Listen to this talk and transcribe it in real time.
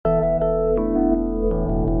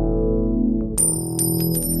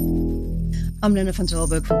I'm Lena van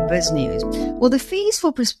Tilburg for Biznews. Well, the fees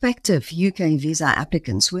for prospective UK visa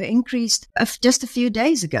applicants were increased just a few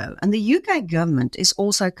days ago, and the UK government is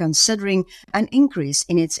also considering an increase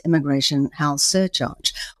in its immigration health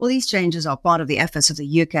surcharge. Well, these changes are part of the efforts of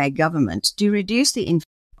the UK government to reduce the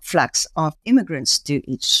influx of immigrants to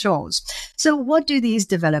its shores. So what do these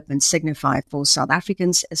developments signify for South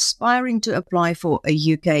Africans aspiring to apply for a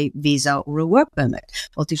UK visa or a work permit?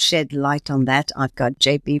 Well, to shed light on that, I've got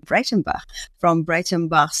JP Breytenbach from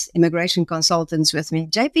Breytenbach's Immigration Consultants with me.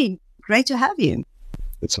 JP, great to have you.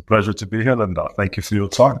 It's a pleasure to be here, Linda. Thank you for your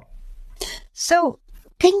time. So,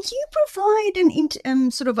 can you provide an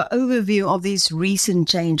sort of an overview of these recent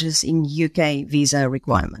changes in UK visa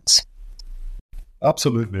requirements?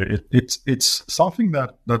 Absolutely. It's something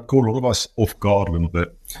that caught a lot of us off guard a little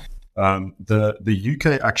bit. The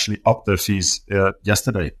UK actually upped their fees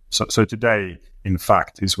yesterday. So today, in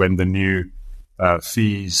fact, is when the new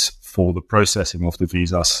fees for the processing of the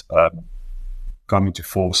visas come into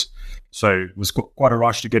force. So it was quite a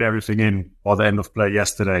rush to get everything in by the end of play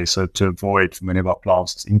yesterday. So to avoid for many of our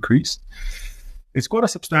clients, it's increased. It's quite a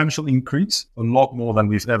substantial increase, a lot more than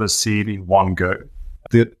we've ever seen in one go.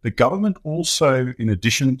 The government also, in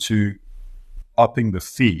addition to upping the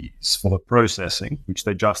fees for the processing, which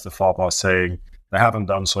they justify by saying they haven't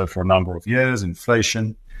done so for a number of years,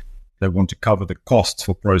 inflation, they want to cover the costs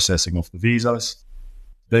for processing of the visas.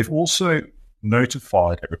 They've also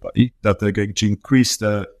notified everybody that they're going to increase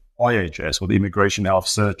the IHS, or the immigration health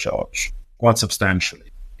surcharge, quite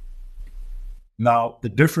substantially. Now, the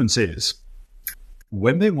difference is,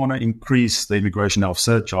 when they want to increase the immigration health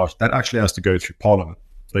surcharge, that actually has to go through Parliament.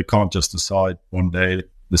 They can't just decide one day,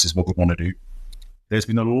 this is what we want to do. There's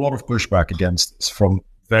been a lot of pushback against this from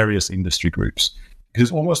various industry groups, because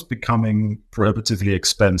it's almost becoming prohibitively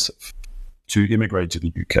expensive to immigrate to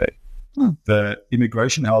the UK. The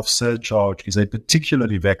immigration health surcharge is a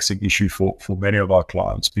particularly vexing issue for many of our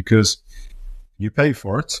clients, because you pay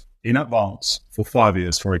for it in advance for 5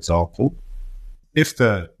 years, for example. If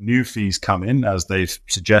the new fees come in, as they've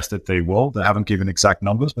suggested they will, they haven't given exact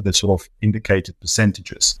numbers, but they've sort of indicated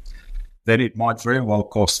percentages, then it might very well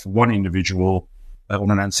cost for one individual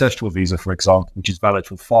on an ancestral visa, for example, which is valid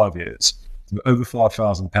for 5 years, over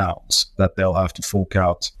 £5,000 that they'll have to fork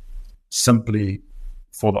out simply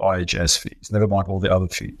for the IHS fees, never mind all the other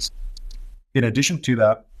fees. In addition to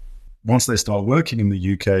that, once they start working in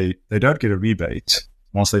the UK, they don't get a rebate.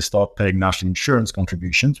 Once they start paying national insurance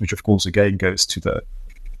contributions, which of course again goes to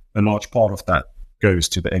a large part of that goes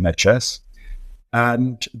to the NHS,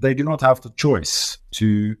 and they do not have the choice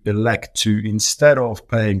to elect to, instead of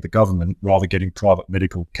paying the government, rather getting private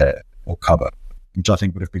medical care or cover, which I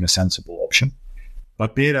think would have been a sensible option.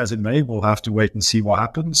 But be it as it may, we'll have to wait and see what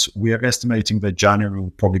happens. We are estimating that January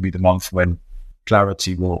will probably be the month when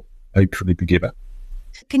clarity will hopefully be given.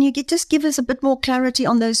 Can you just give us a bit more clarity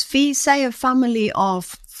on those fees? Say a family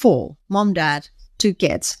of 4, mom, dad, 2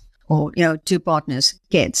 kids, or 2 partners,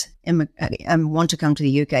 kids, and want to come to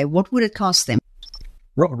the UK. What would it cost them?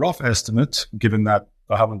 Rough estimate, given that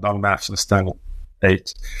I haven't done maths in standard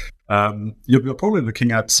 8, you're probably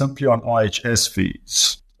looking at simply on IHS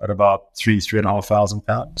fees at about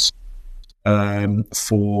 £3,500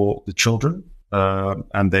 for the children,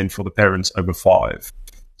 and then for the parents over 5.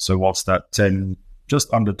 So what's that?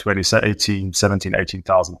 Just under 20, so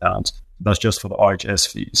 18,000 pounds. That's just for the IHS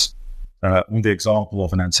fees. On the example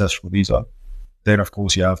of an ancestral visa, then of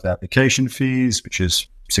course you have the application fees, which is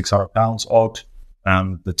 £600 odd,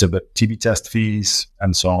 the TB test fees,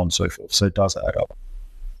 and so on and so forth. So it does add up.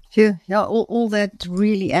 Yeah, all that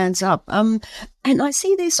really adds up. And I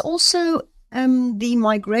see there's also the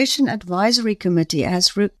Migration Advisory Committee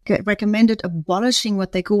has recommended abolishing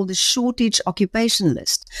what they call the shortage occupation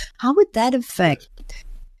list. How would that affect?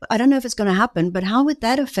 I don't know if it's going to happen, but how would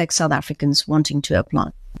that affect South Africans wanting to apply?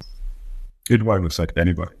 It won't affect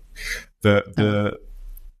anybody.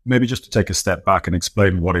 Maybe just to take a step back and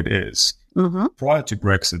explain what it is. Mm-hmm. Prior to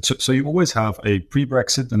Brexit, so you always have a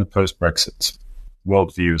pre-Brexit and a post-Brexit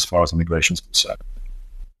worldview as far as immigration is concerned.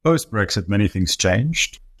 Post-Brexit, many things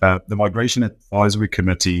changed. The Migration Advisory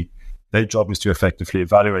Committee, their job is to effectively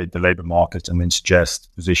evaluate the labour market and then suggest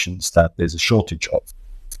positions that there's a shortage of.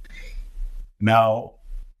 Now,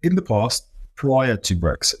 in the past, prior to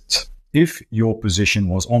Brexit, if your position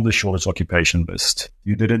was on the shortage occupation list,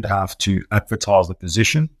 you didn't have to advertise the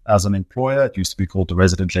position as an employer. It used to be called the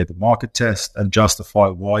resident labour market test, and justify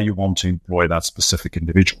why you want to employ that specific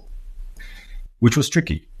individual, which was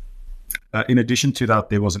tricky. In addition to that,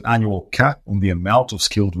 there was an annual cap on the amount of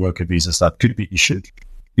skilled worker visas that could be issued,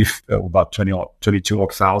 about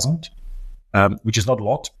 22,000, which is not a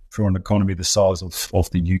lot for an economy the size of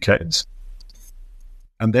the UK's.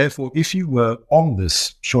 And therefore, if you were on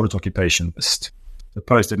this shortage occupation list, the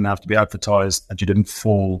post didn't have to be advertised and you didn't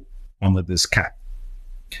fall under this cap.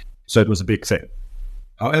 So it was a big thing.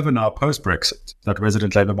 However, now post-Brexit, that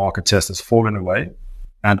resident labour market test has fallen away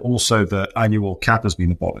and also the annual cap has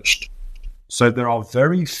been abolished. So there are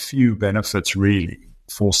very few benefits really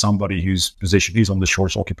for somebody whose position is on the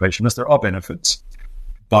shortage occupation list. There are benefits,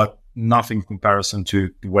 but nothing in comparison to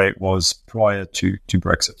the way it was prior to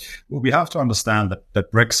Brexit. Well, we have to understand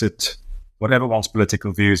that Brexit, whatever one's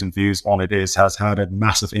political views and views on it is, has had a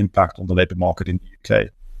massive impact on the labour market in the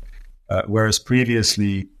UK. Whereas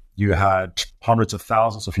previously you had hundreds of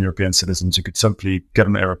thousands of European citizens who could simply get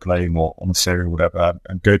on an aeroplane or on a ferry or whatever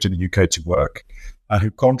and go to the UK to work, and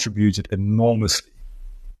who contributed enormously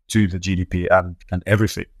to the GDP and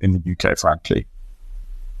everything in the UK, frankly.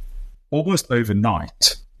 Almost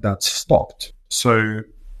overnight, that stopped. So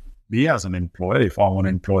me as an employer, if I want to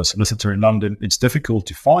employ a solicitor in London, it's difficult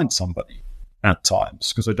to find somebody at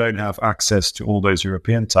times because I don't have access to all those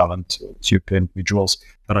European talent, European individuals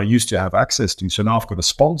that I used to have access to. So now I've got to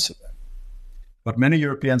sponsor them. But many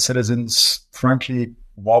European citizens, frankly,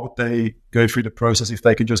 why would they go through the process if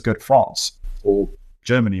they could just go to France or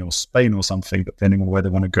Germany or Spain or something, depending on where they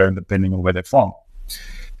want to go and depending on where they're from,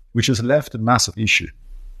 which has left a massive issue.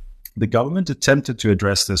 The government attempted to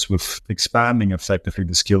address this with expanding effectively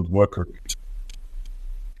the skilled worker route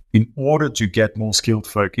in order to get more skilled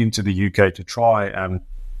folk into the UK to try and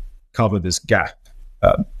cover this gap.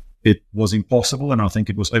 It was impossible, and I think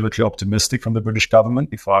it was overly optimistic from the British government,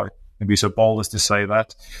 if I can be so bold as to say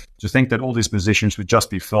that, to think that all these positions would just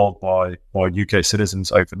be filled by UK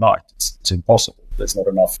citizens overnight. It's impossible. There's not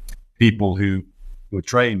enough people who are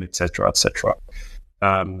trained, etc., etc.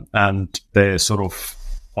 And their sort of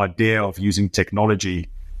idea of using technology,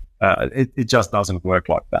 it just doesn't work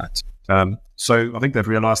like that. So I think they've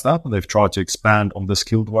realized that, and they've tried to expand on the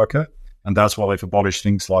skilled worker, and that's why they've abolished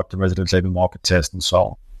things like the resident labour market test and so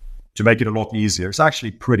on, to make it a lot easier. It's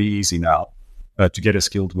actually pretty easy now to get a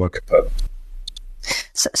skilled worker permit.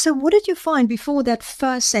 So what did you find before that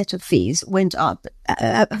first set of fees went up?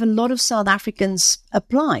 A lot of South Africans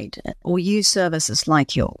applied or used services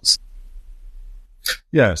like yours.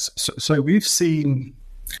 Yes. So we've seen,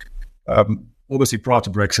 obviously prior to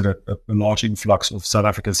Brexit, a large influx of South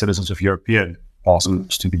African citizens of European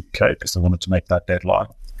passports to the UK because they wanted to make that deadline.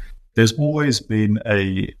 There's always been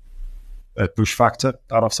a push factor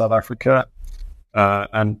out of South Africa,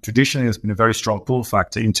 and traditionally there's been a very strong pull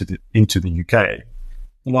factor into the UK.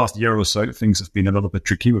 The last year or so, things have been a little bit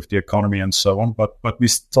tricky with the economy and so on, but we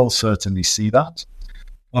still certainly see that.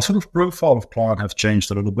 Our sort of profile of client have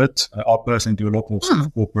changed a little bit. I personally do a lot more sort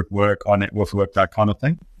of corporate work, high net worth work, that kind of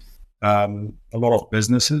thing. A lot of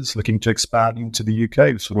businesses looking to expand into the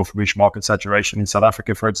UK, sort of reach market saturation in South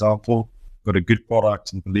Africa, for example, got a good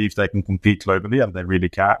product and believe they can compete globally, and they really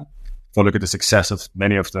can. If I look at the success of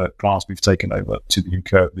many of the clients we've taken over to the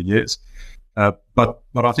UK over the years. But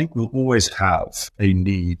I think we'll always have a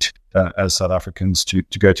need as South Africans to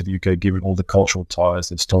go to the UK, given all the cultural ties,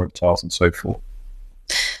 the historic ties and so forth.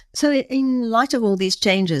 So in light of all these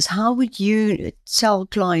changes, how would you tell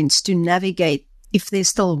clients to navigate if they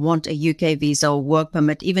still want a UK visa or work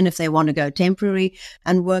permit, even if they want to go temporary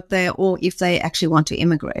and work there, or if they actually want to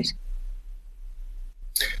immigrate?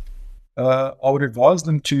 I would advise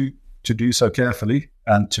them to do so carefully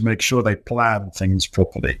and to make sure they plan things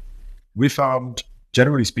properly. We found,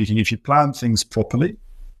 generally speaking, if you plan things properly,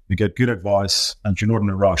 you get good advice and you're not in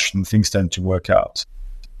a rush and things tend to work out.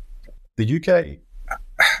 The UK,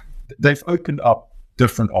 they've opened up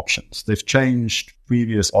different options. They've changed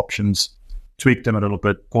previous options, tweaked them a little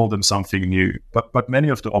bit, called them something new, but many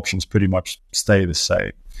of the options pretty much stay the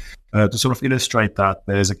same. To sort of illustrate that,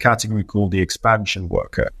 there's a category called the expansion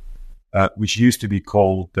worker, which used to be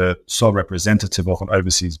called the sole representative of an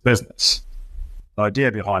overseas business. The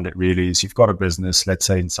idea behind it really is you've got a business, let's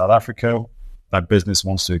say in South Africa, that business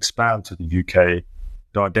wants to expand to the UK,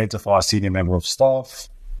 to identify a senior member of staff,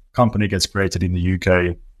 company gets created in the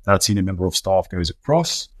UK, that senior member of staff goes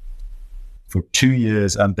across for 2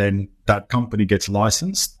 years, and then that company gets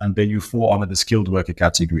licensed, and then you fall under the skilled worker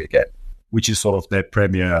category again, which is sort of their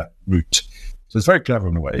premier route. So it's very clever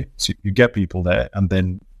in a way. So you get people there, and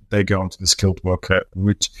then they go onto the skilled worker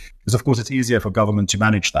route. Because, of course, it's easier for government to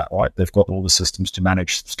manage that, right? They've got all the systems to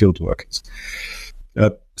manage skilled workers.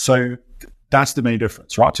 So that's the main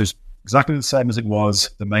difference, right? So it's exactly the same as it was.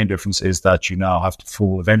 The main difference is that you now have to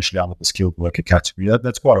fall eventually under the skilled worker category.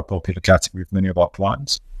 That's quite a popular category with many of our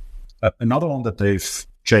clients. Another one that they've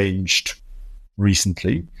changed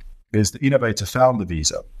recently is the innovator founder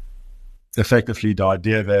visa. Effectively, the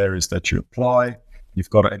idea there is that you apply, you've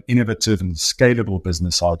got an innovative and scalable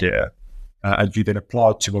business idea, and you then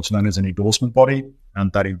apply it to what's known as an endorsement body,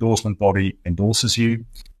 and that endorsement body endorses you,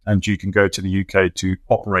 and you can go to the UK to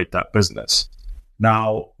operate that business.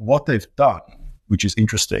 Now, what they've done, which is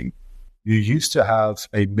interesting, you used to have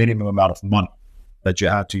a minimum amount of money that you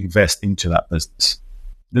had to invest into that business.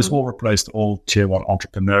 This will replace the old tier one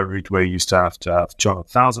entrepreneur route where you used to have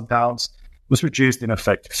 £200,000, was reduced in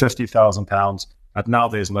effect to £50,000, and now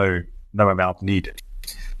there's no amount needed.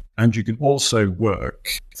 And you can also work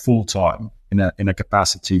full-time in a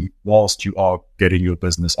capacity whilst you are getting your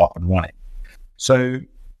business up and running. So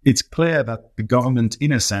it's clear that the government,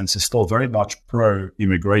 in a sense, is still very much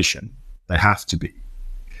pro-immigration. They have to be.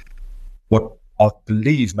 What I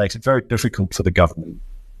believe makes it very difficult for the government,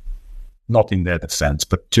 not in their defense,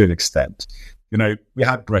 but to an extent. You know, we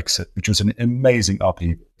had Brexit, which was an amazing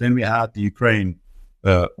upheaval. Then we had the Ukraine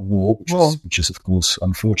war, which is, of course,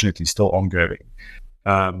 unfortunately still ongoing.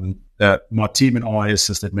 My team and I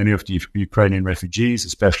assisted many of the Ukrainian refugees,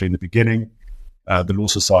 especially in the beginning. The Law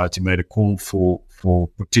Society made a call for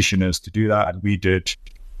practitioners to do that, and we did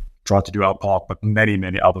try to do our part, but many,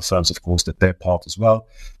 many other firms, of course, did their part as well.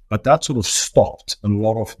 But that sort of stopped a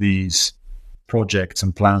lot of these projects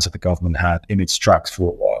and plans that the government had in its tracks for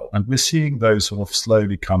a while. And we're seeing those sort of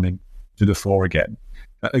slowly coming to the fore again.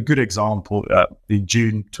 A good example, in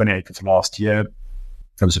June 28th of last year,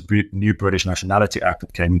 there was a new British Nationality Act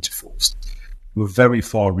that came into force. There were very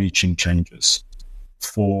far-reaching changes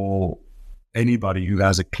for anybody who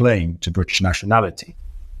has a claim to British nationality.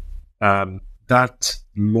 That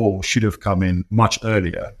law should have come in much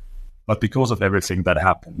earlier, but because of everything that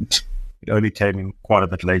happened, it only came in quite a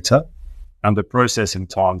bit later. And the processing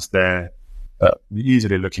times there,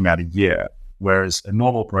 easily looking at a year, whereas a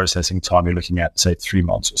normal processing time, you're looking at, say, 3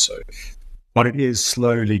 months or so. But it is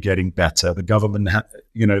slowly getting better. The government,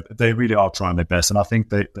 they really are trying their best. And I think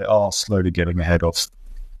they are slowly getting ahead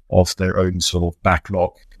of their own sort of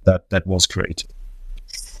backlog that was created.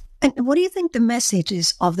 And what do you think the message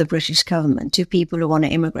is of the British government to people who want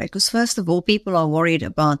to immigrate? Because first of all, people are worried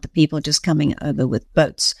about the people just coming over with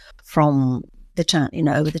boats from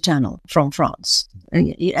over the channel from France.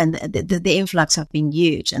 And the influx have been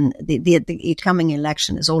huge, and the coming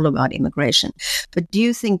election is all about immigration. But do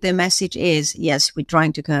you think the message is, yes, we're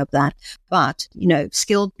trying to curb that, but,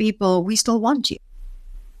 skilled people, we still want you?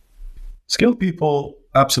 Skilled people,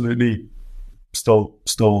 absolutely still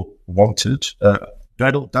wanted.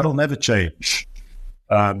 That'll never change.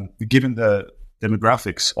 Given the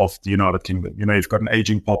demographics of the United Kingdom, you've got an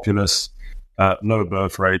aging populace, lower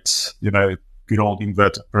birth rates, good old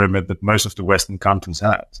inverted pyramid that most of the Western countries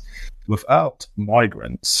had. Without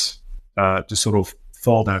migrants to sort of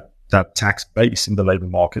fill that tax base in the labor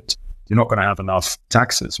market, you're not going to have enough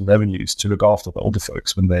taxes and revenues to look after the older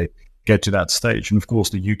folks when they get to that stage. And of course,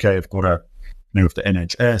 the UK have got with the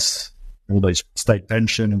NHS, all those state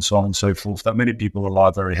pension and so on and so forth, that many people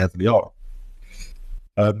rely very heavily on.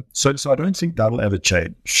 So I don't think that'll ever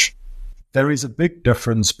change. There is a big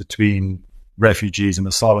difference between refugees and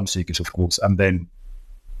asylum seekers, of course, and then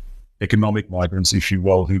economic migrants, if you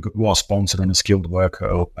will, who are sponsored on a skilled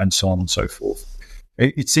worker and so on and so forth.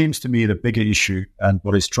 It seems to me the bigger issue, and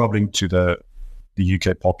what is troubling to the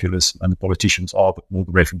UK populace and the politicians, are all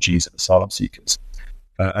the refugees and asylum seekers.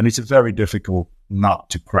 And it's a very difficult nut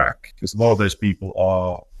to crack, because a lot of those people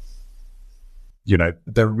are,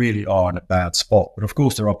 they really are in a bad spot. But of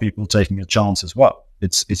course, there are people taking a chance as well.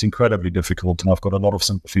 It's incredibly difficult, and I've got a lot of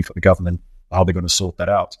sympathy for the government, how they're going to sort that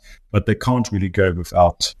out. But they can't really go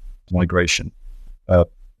without migration.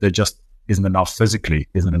 There just isn't enough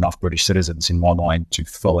British citizens, in my mind, to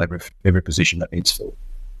fill every position that needs filled.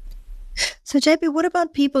 So, JP, what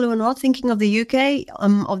about people who are not thinking of the UK,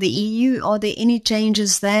 of the EU? Are there any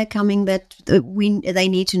changes there coming that they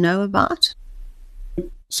need to know about?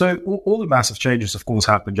 So all the massive changes, of course,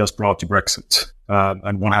 happened just prior to Brexit.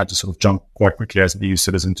 And one had to sort of jump quite quickly as an EU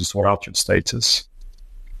citizen to sort out your status.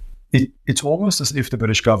 It's almost as if the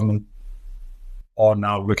British government are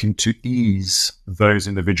now looking to ease those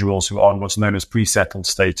individuals who are on what's known as pre-settled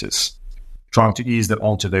status, trying to ease them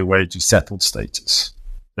onto their way to settled status.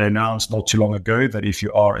 They announced not too long ago that if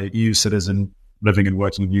you are a EU citizen living and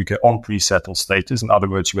working in the UK on pre-settled status, in other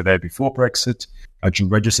words, you were there before Brexit, that you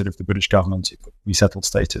registered with the British government for pre-settled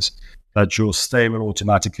status, that your stay will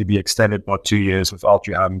automatically be extended by 2 years without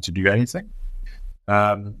you having to do anything.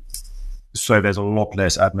 So there's a lot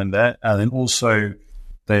less admin there. And then also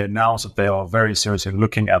they announced that they are very seriously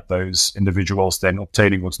looking at those individuals then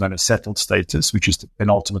obtaining what's known as settled status, which is the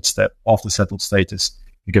penultimate step. After settled status,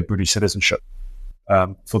 you get British citizenship,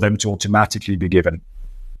 for them to automatically be given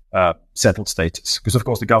settled status. Because, of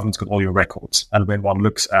course, the government's got all your records. And when one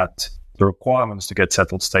looks at the requirements to get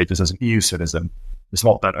settled status as an EU citizen, it's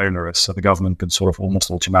not that onerous. So the government can sort of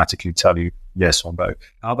almost automatically tell you yes or no.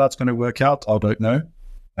 How that's going to work out, I don't know.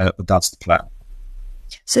 But that's the plan.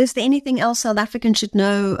 So is there anything else South Africans should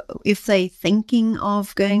know if they're thinking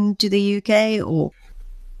of going to the UK? Or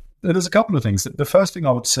there's a couple of things. The first thing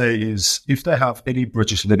I would say is if they have any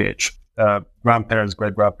British lineage, grandparents,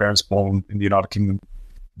 great-grandparents born in the United Kingdom,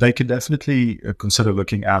 they can definitely consider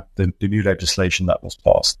looking at the new legislation that was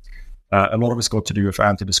passed. A lot of it's got to do with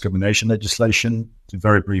anti-discrimination legislation. To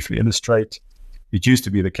very briefly illustrate, it used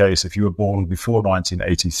to be the case if you were born before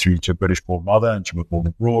 1983 to a British-born mother and she was born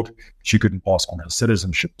abroad, she couldn't pass on her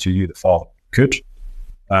citizenship to you, the father could.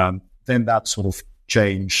 Then that sort of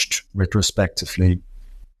changed retrospectively.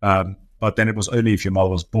 But then it was only if your mother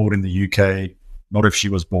was born in the UK, not if she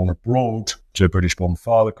was born abroad to a British-born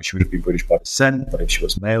father, because she would have been British by descent, but if she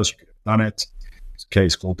was male, she could have done it. It's a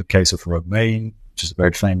case called the case of Romain, which is a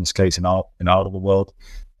very famous case in our of the world,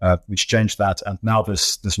 which changed that. And now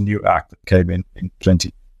this new act that came in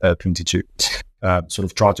 2022 sort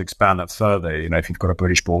of tried to expand that further. You know, if you've got a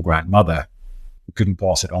British-born grandmother, you couldn't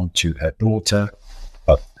pass it on to her daughter,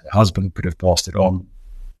 but her husband could have passed it on.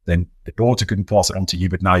 Then the daughter couldn't pass it on to you,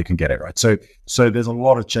 but now you can get it, right? So there's a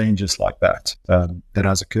lot of changes like that that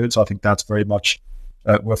has occurred. So I think that's very much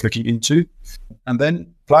worth looking into. And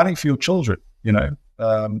then planning for your children, you know,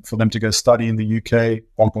 for them to go study in the UK.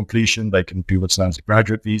 On completion, they can do what's known as a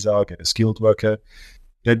graduate visa, get a skilled worker.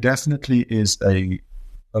 There definitely is a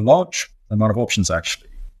large amount of options, actually.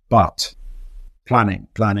 But planning.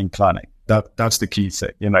 That's the key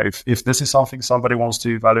thing. You know, if this is something somebody wants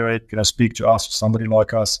to evaluate, you know, speak to us, somebody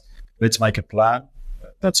like us, let's make a plan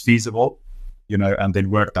that's feasible, you know, and then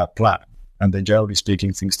work that plan. And then generally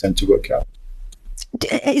speaking, things tend to work out.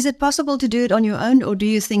 Is it possible to do it on your own, or do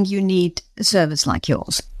you think you need a service like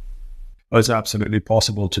yours? It's absolutely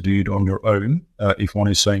possible to do it on your own if one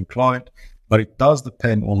is so inclined, but it does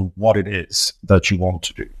depend on what it is that you want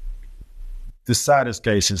to do. The saddest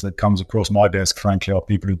cases that comes across my desk, frankly, are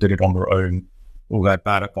people who did it on their own, or had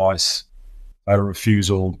bad advice, had a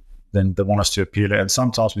refusal, then they want us to appeal it, and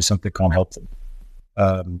sometimes we simply can't help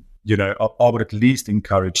them. You know, I would at least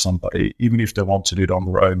encourage somebody, even if they want to do it on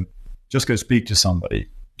their own, just go speak to somebody,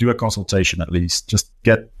 do a consultation at least, just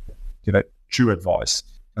get, you know, true advice,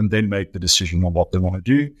 and then make the decision on what they want to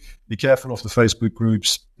do. Be careful of the Facebook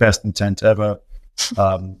groups, best intent ever.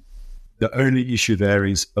 The only issue there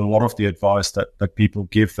is a lot of the advice that people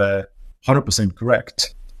give there 100%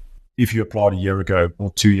 correct if you applied a year ago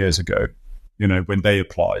or 2 years ago, you know, when they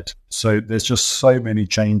applied. So there's just so many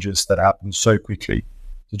changes that happen so quickly.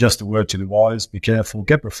 So just a word to the wise, be careful,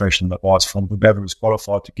 get professional advice from whoever is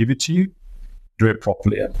qualified to give it to you, do it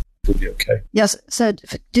properly, and it'll be okay. Yes, so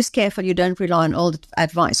just careful you don't rely on old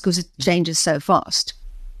advice because it changes so fast.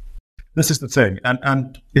 This is the thing,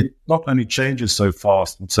 and it not only changes so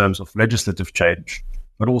fast in terms of legislative change,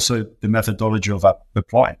 but also the methodology of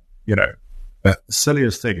applying. You know, the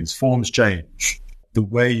silliest thing is forms change, the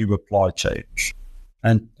way you apply change,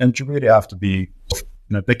 and you really have to be, you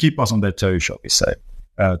know, they keep us on their toes, shall we say,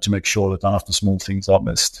 to make sure that none of the small things are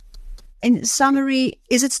missed. In summary,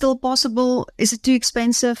 is it still possible? Is it too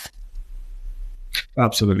expensive?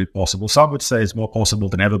 Absolutely possible. Some would say it's more possible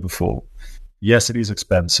than ever before. Yes, it is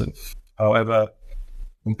expensive. However,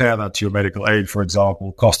 compare that to your medical aid, for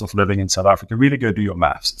example, cost of living in South Africa. Really go do your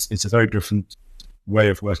maths. It's a very different way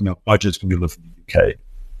of working out budgets when you live in the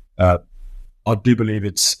UK. I do believe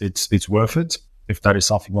it's worth it if that is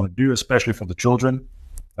something you want to do, especially for the children.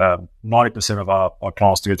 90% of our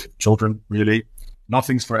clients do it for children, really.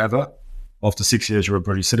 Nothing's forever. After 6 years, you're a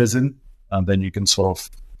British citizen, and then you can sort of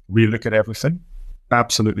relook at everything.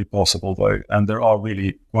 Absolutely possible, though, and there are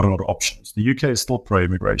really quite a lot of options. The UK is still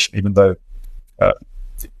pro-immigration, even though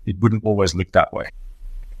it wouldn't always look that way.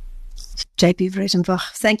 JP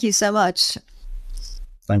Breytenbach, thank you so much.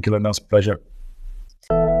 Thank you, Linda. It's a pleasure.